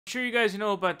I'm sure you guys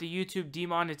know about the YouTube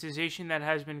demonetization that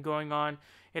has been going on.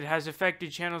 It has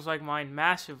affected channels like mine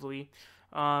massively,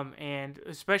 and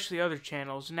especially other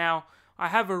channels. Now, I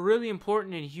have a really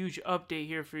important and huge update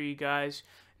here for you guys.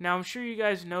 Now, I'm sure you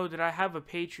guys know that I have a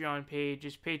Patreon page.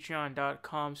 It's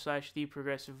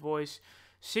patreon.com/theprogressivevoice.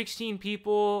 16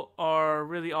 people are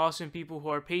really awesome people who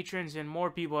are patrons, and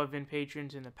more people have been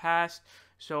patrons in the past.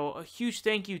 So a huge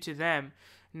thank you to them.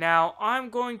 Now, I'm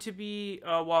going to be,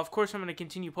 well, of course, I'm going to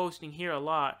continue posting here a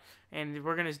lot, and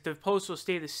the posts will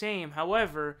stay the same.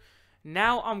 However,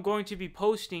 now I'm going to be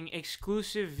posting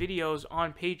exclusive videos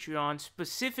on Patreon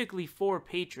specifically for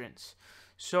patrons.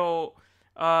 So,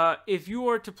 if you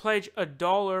were to pledge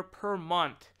 $1 per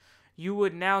month, you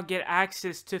would now get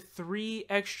access to 3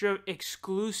 extra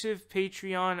exclusive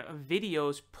Patreon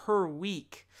videos per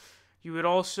week. You would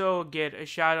also get a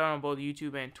shout out on both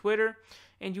YouTube and Twitter.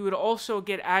 And you would also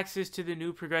get access to the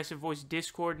new Progressive Voice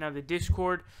Discord. Now, the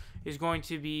Discord is going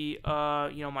to be,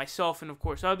 myself and, of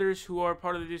course, others who are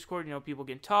part of the Discord. People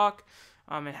can talk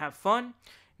and have fun.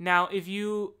 Now, if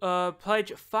you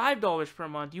pledge $5 per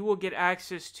month, you will get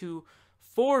access to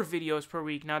 4 videos per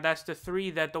week. Now, that's the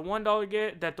 3 that the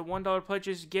 $1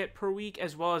 pledges get per week,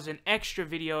 as well as an extra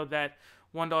video that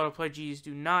 $1 pledgees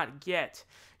do not get.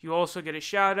 You also get a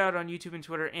shout out on YouTube and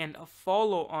Twitter and a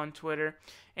follow on Twitter,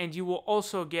 and you will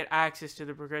also get access to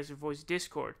the Progressive Voice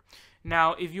Discord.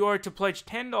 Now, if you are to pledge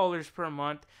 $10 per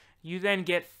month, you then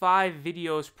get 5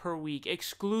 videos per week,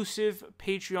 exclusive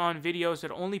Patreon videos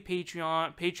that only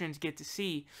Patreon patrons get to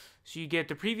see. So you get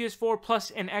the previous 4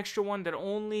 plus an extra one that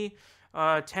only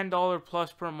 $10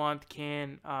 plus per month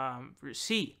can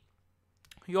see.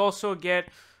 You also get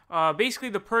basically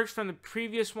the perks from the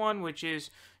previous one, which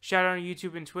is shout out on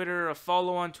YouTube and Twitter, a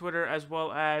follow on Twitter, as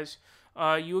well as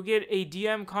you'll get a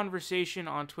DM conversation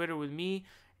on Twitter with me,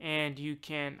 and you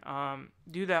can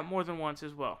do that more than once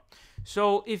as well.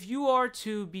 So if you are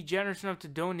to be generous enough to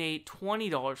donate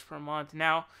 $20 per month,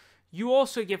 now you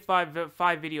also get 5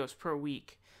 videos per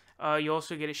week. You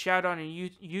also get a shout out on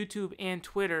YouTube and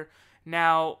Twitter.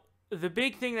 Now, the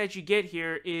big thing that you get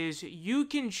here is you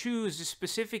can choose a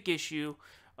specific issue,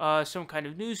 some kind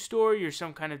of news story or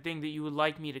some kind of thing that you would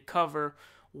like me to cover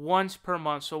once per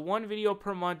month. So 1 video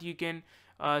per month, you can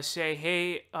say,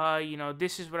 hey,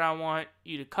 this is what I want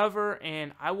you to cover,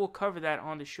 and I will cover that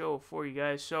on the show for you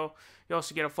guys. So you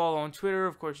also get a follow on Twitter,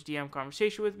 of course, DM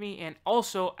conversation with me, and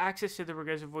also access to the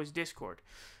Progressive Voice Discord.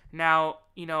 Now,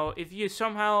 if you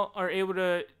somehow are able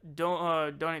to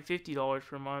donate $50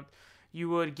 per month, you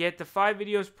would get the 5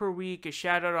 videos per week, a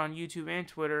shout out on YouTube and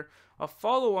Twitter, a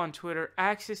follow on Twitter,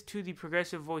 access to the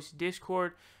Progressive Voice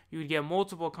Discord. You would get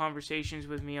multiple conversations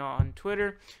with me on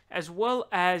Twitter, as well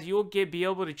as you'll be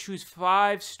able to choose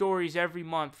 5 stories every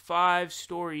month, 5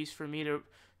 stories for me to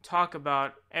talk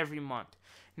about every month.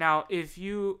 Now, if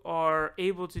you are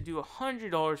able to do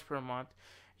 $100 per month,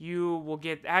 you will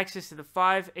get access to the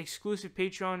 5 exclusive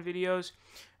Patreon videos.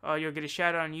 You'll get a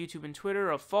shout out on YouTube and Twitter,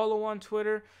 a follow on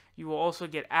Twitter. You will also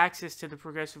get access to the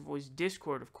Progressive Voice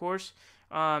Discord, of course.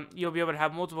 You'll be able to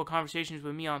have multiple conversations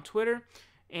with me on Twitter.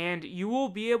 And you will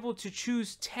be able to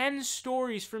choose 10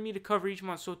 stories for me to cover each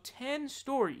month. So 10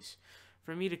 stories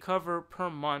for me to cover per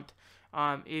month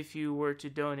if you were to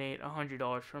donate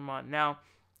 $100 per month. Now,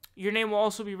 your name will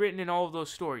also be written in all of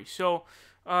those stories. So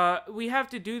we have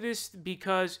to do this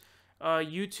because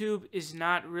YouTube is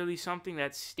not really something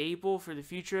that's stable for the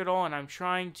future at all. And I'm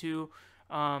trying to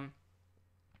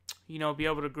be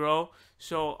able to grow.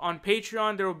 So on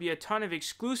Patreon, there will be a ton of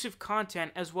exclusive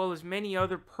content as well as many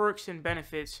other perks and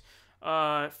benefits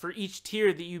for each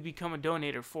tier that you become a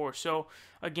donator for. So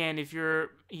again, if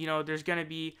you're, there's going to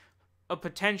be a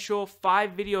potential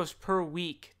 5 videos per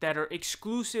week that are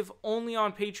exclusive only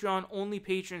on Patreon. Only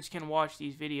patrons can watch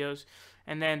these videos.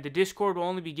 And then the Discord will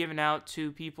only be given out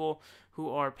to people who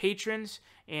are patrons,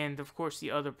 and of course the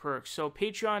other perks. So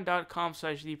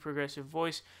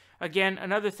patreon.com/theprogressivevoice. Again,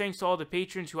 another thanks to all the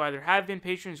patrons who either have been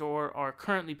patrons or are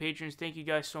currently patrons. Thank you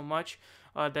guys so much.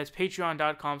 That's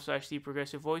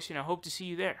patreon.com/theprogressivevoice, and I hope to see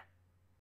you there.